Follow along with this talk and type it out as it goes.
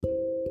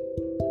Hi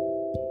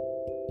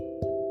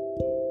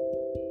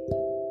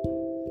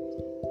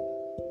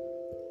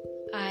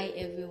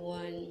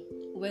everyone,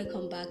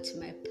 welcome back to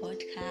my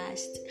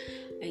podcast.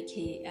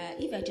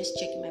 If you're just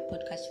checking my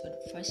podcast for the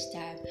first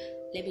time,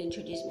 let me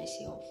introduce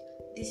myself.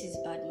 This is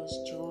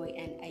Badmus Joy,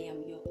 and I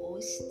am your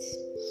host.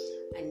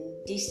 And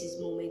this is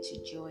Moment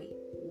to Joy.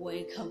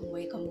 Welcome to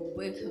my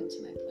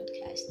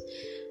podcast.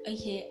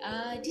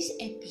 This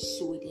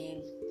episode,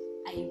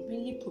 I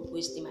really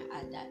proposed in my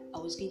heart that I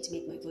was going to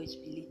make my voice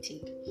really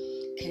thick.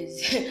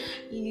 Because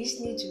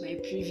listening to my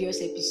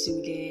previous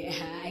episode,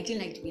 I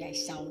didn't like the way I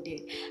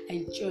sounded.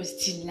 I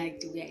just didn't like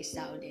the way I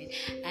sounded.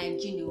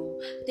 And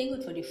thank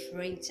God for the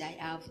friends I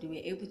have. They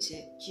were able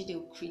to,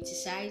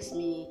 criticize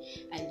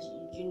me and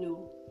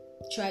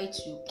try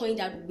to point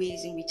out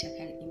ways in which I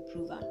can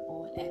improve and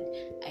all. And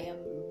I am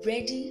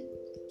ready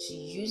to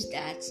use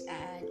that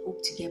and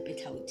hope to get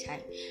better with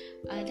time.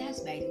 That's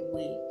by the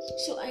way.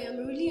 So I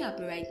am really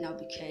happy right now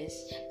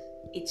because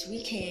it's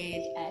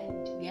weekend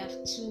and we have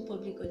 2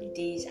 public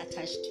holidays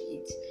attached to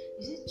it.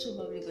 Is it 2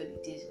 public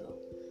holidays or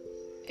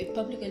a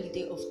public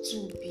holiday of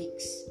 2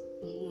 weeks?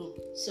 No,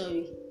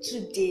 sorry,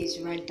 2 days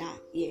rather.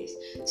 Yes,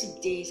 2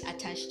 days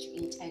attached to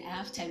it, and I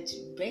have time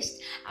to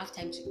rest, I have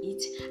time to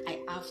eat, I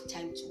have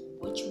time to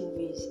watch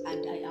movies,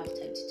 and I have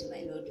time to do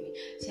my laundry.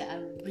 So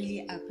I'm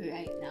really happy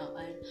right now,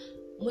 and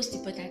most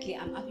importantly,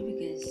 I'm happy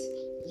because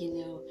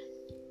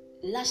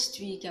last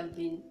week I've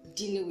been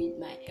dealing with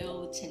my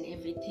health and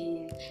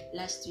everything.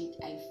 Last week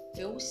I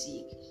fell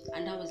sick,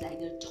 and that was like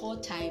the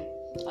 3rd time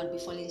I'd be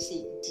falling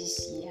sick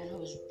this year, and I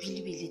was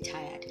really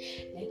tired.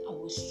 Like I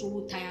was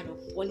so tired of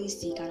falling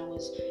sick, and I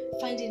was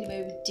finding it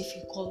very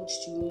difficult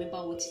to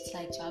remember what it's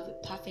like to have a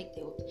perfect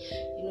health.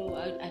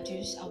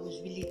 I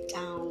was really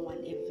down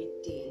and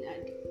everything,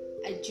 and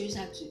I just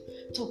had to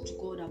talk to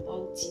God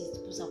about it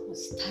because I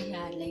was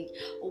tired, like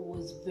I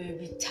was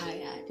very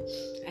tired.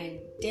 And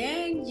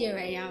then here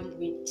I am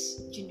with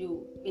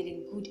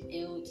a good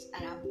health,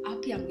 and I'm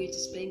happy I'm going to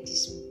spend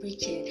this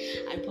weekend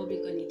and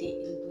public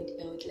holiday in good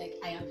health. Like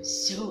I am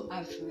so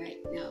happy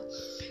right now.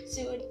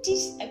 So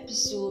this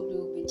episode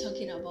we'll be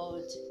talking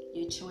about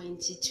your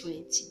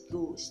 2020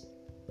 goals.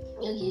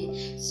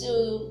 Okay,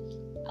 so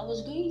I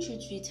was going through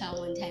Twitter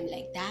one time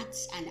like that,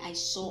 and I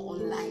saw on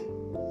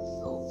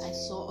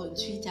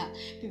Twitter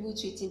people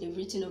tweeting the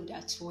written of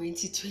their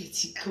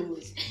 2020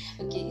 goals.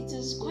 Okay, it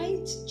was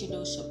quite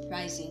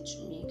surprising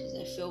to me because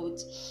I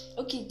felt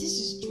this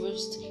is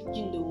just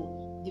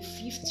the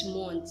 5th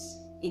month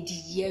in the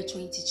year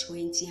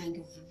 2020, and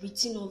you've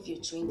written off your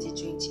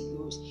 2020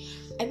 goals.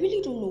 I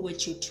really don't know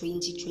what your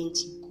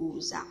 2020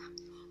 goals are,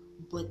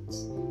 but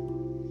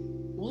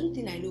one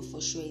thing I know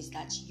for sure is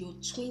that your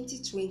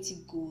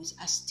 2020 goals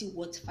are still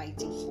worth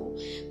fighting for.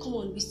 Come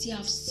on, we still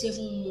have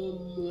 7 more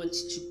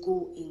months to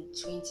go in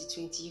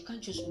 2020. You can't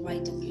just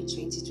write off your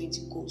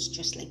 2020 goals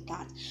just like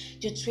that.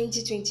 Your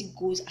 2020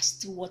 goals are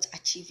still worth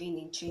achieving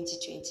in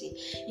 2020.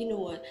 You know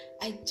what?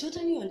 I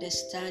totally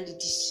understand the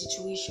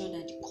situation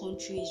that the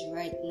country is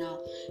right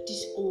now.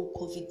 This whole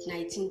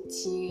COVID-19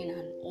 thing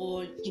and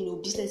all,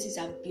 businesses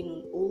have been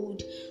on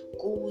hold,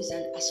 goals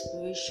and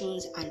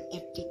aspirations and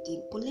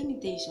everything. But let me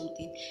tell you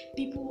something.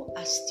 People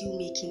are still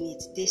making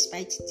it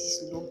despite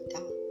this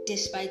lockdown,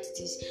 despite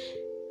this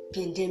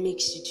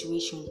pandemic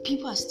situation.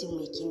 People are still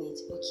making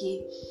it,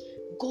 okay?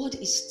 God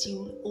is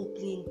still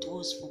opening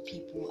doors for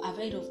people. I've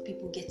heard of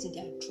people getting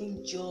their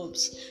dream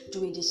jobs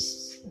during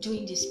this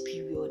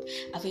period.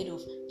 I've heard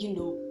of,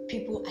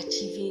 people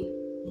achieving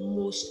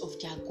most of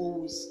their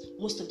goals,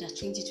 most of their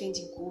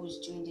 2020 goals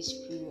during this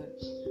period.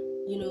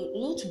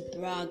 Not to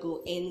brag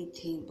or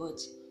anything,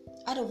 but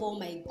out of all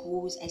my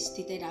goals I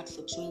stated out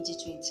for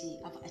 2020,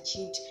 I've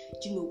achieved,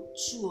 2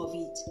 of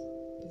it.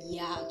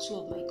 Yeah, 2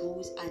 of my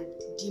goals, and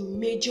the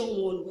major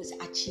one was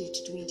achieved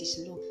during this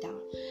lockdown.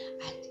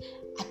 And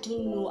I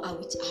don't know how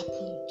it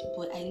happened,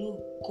 but I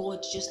know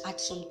God just had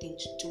something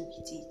to do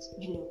with it.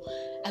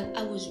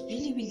 I was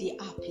really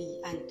happy,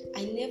 and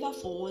I never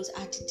for once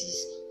had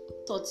this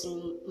thoughts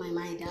in my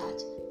mind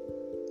that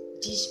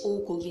this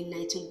whole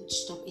COVID-19 would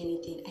stop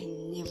anything. I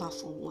never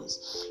for once.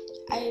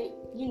 I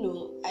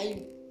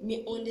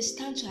may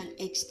understand to an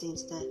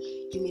extent that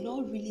you may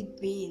not really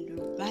be in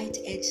the right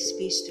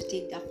headspace to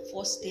take that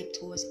first step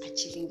towards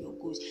achieving your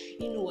goals.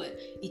 You know what?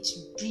 It's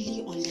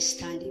really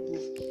understandable.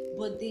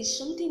 But there's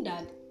something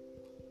that,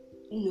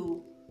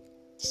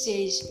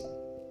 says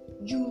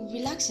you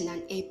relax in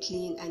an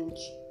airplane and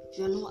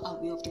you're not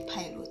aware of the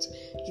pilot.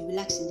 You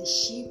relax in the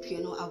ship,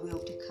 you're not aware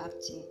of the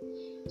captain.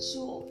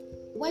 So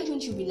why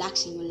don't you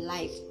relax in your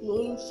life,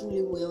 knowing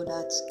fully well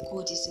that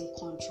God is in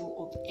control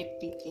of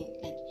everything?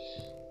 Like,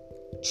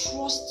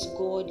 trust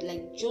God,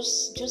 like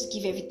just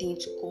give everything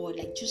to God,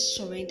 like just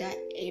surrender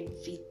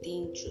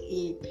everything to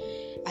Him,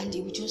 and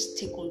He will just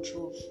take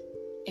control of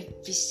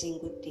every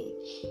single thing.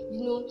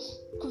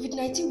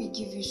 COVID-19 will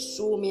give you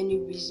so many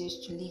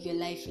reasons to live your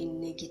life in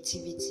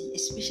negativity,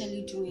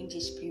 especially during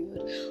this period.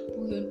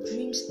 But your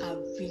dreams are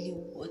really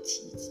worth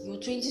it. Your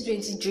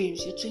 2020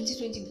 dreams, your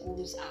 2020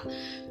 goals are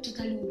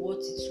totally worth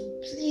it.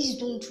 So please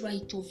don't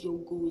write off your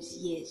goals.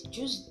 Yes,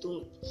 just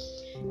don't.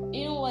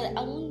 You know what?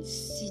 I won't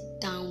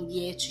sit down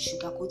here to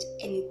sugarcoat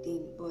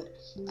anything, but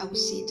I will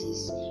say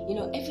this.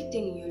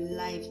 Everything in your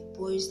life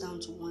boils down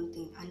to one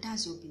thing, and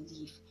that's your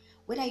belief.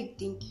 Whether you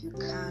think you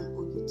can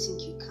or you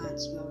think you can't,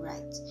 you're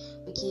right.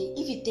 Okay,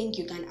 if you think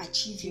you can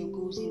achieve your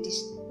goals in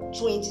this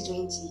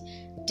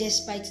 2020,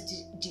 despite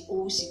the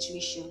old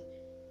situation,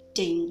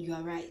 then you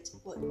are right.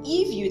 But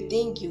if you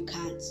think you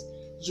can't,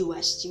 you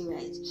are still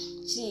right.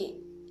 See,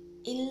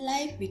 in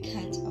life we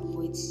can't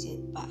avoid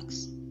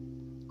setbacks.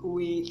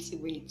 Wait.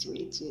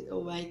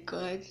 Oh my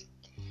God.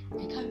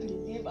 I can't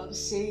believe I'm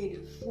saying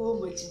a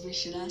full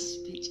motivational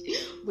speech.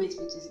 Wait.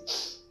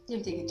 Let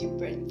me take a deep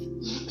breath.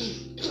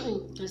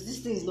 Because this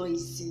thing is not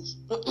easy.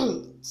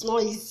 It's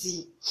not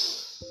easy.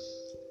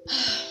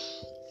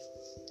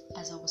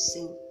 As I was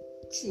saying,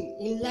 see,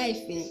 in life,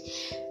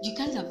 you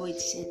can't avoid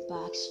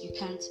setbacks. You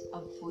can't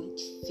avoid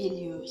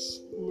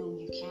failures. No,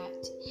 you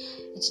can't.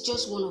 It's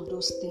just one of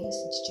those things.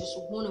 It's just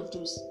one of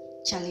those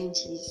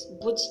challenges.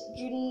 But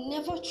you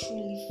never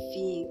truly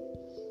fail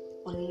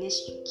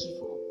unless you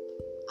give up.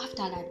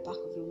 After that, back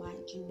of your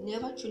mind, you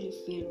never truly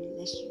fail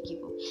unless you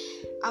give up.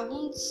 I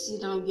won't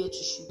sit down here to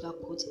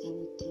sugarcoat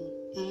anything.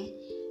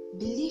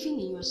 Believing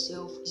in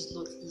yourself is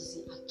not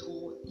easy at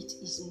all. It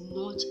is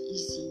not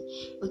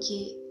easy,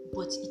 okay?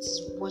 But it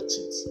is worth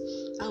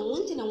it. And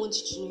one thing I want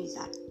you to know is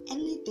that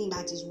anything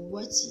that is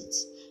worth it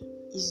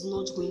is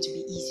not going to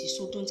be easy.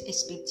 So don't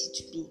expect it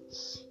to be.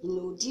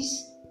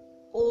 This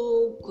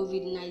whole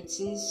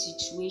COVID-19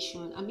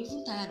 situation, I'm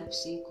even tired of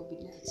saying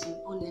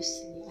COVID-19.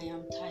 Honestly, I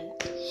am tired.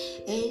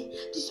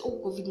 This whole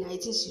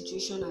COVID-19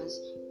 situation has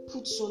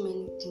put so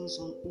many things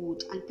on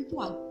hold, and people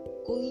are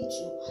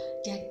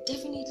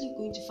definitely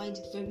going to find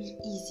it very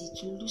easy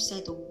to lose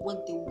sight of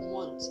what they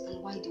want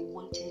and why they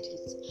wanted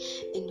it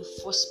in the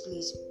first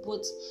place.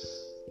 But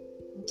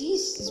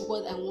this is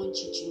what I want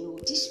you to know.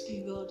 This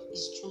period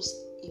is just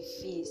a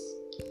phase.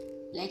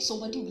 Like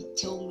somebody will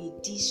tell me,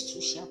 this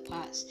too shall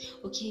pass.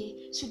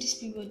 Okay, so this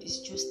period is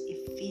just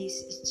a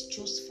phase. It's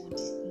just for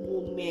this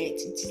moment.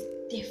 It is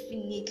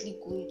definitely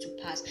going to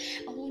pass.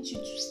 I want you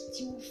to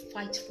still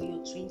fight for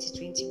your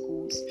 2020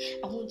 goals.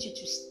 I want you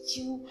to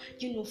still,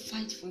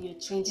 fight for your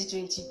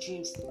 2020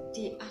 dreams.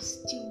 They are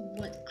still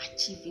worth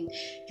achieving.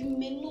 You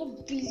may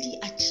not really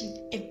achieve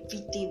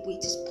everything, but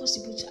it is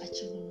possible to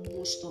achieve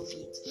most of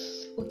it.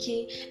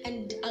 Okay,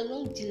 and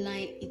along the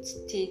line, it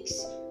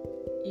takes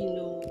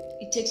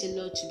a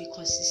lot to be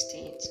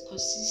consistent.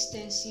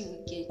 Consistency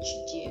will get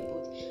you there,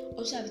 but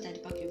also have it at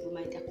the back of your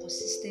mind that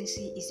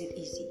consistency isn't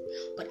easy.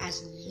 But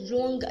as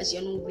long as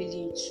you're not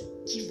willing to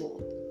give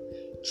up,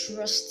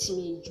 trust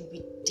me, you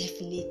will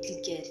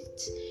definitely get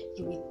it.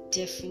 You will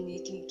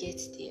definitely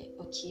get there.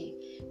 Okay,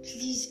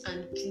 please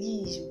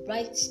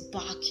write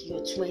back your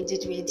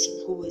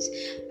 2020 goals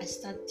and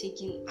start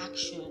taking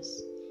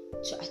actions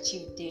to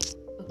achieve them.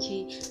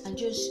 Okay, and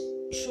just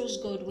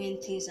trust God when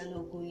things are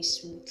not going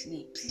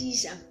smoothly.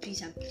 Please trust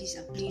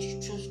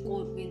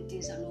God when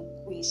things are not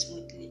going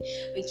smoothly.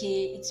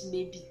 Okay, it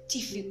may be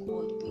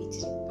difficult, but it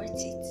is worth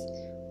it.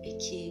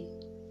 Okay,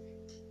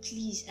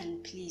 please,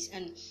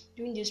 and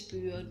during this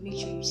period, make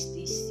sure you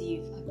stay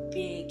safe. I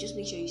beg, just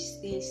make sure you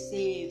stay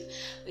safe.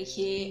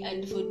 Okay,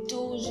 and for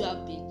those who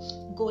have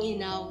been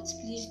going out,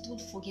 please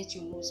don't forget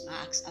your nose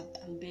masks.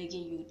 I'm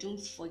begging you,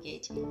 don't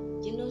forget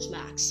your nose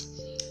masks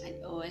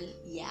and all.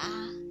 Yeah.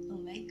 Oh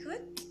my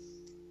God.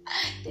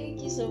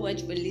 Thank you so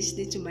much for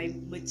listening to my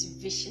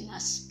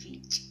motivational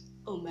speech.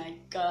 Oh my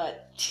God.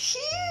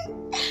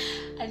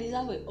 I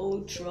deserve a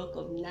whole truck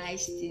of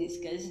nice things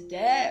because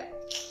damn.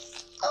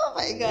 Oh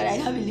my God, I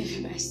can't believe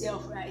in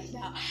myself right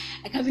now.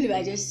 I can't believe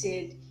I just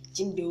said,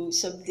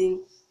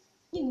 something,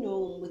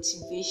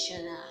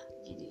 motivational.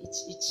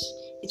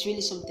 It's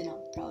really something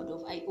I'm proud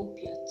of. I hope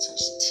you are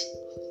touched.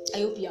 I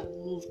hope you are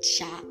moved,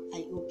 Sha.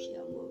 I hope you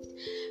are moved.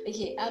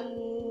 Okay,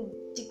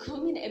 the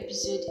coming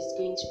episode is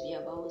going to be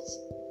about,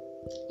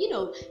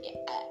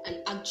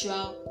 an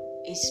actual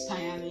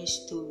inspiring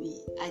story.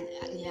 An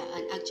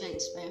actual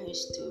inspiring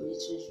story.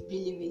 It was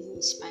really, really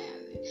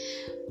inspiring.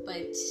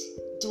 But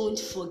don't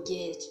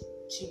forget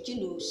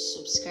to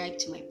subscribe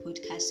to my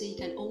podcast so you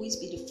can always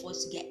be the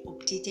first to get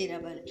updated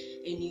about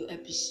a new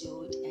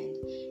episode. And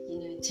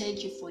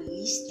thank you for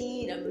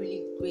listening. I'm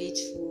really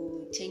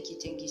grateful. Thank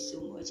you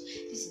so much.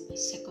 This is my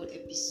second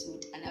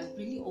episode, and I'm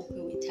really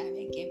hoping with time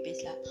I get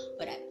better.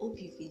 But I hope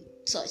you've been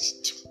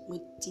touched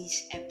with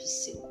this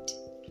episode.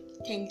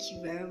 Thank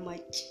you very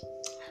much.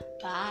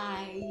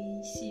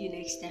 Bye. See you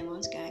next time,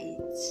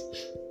 guys.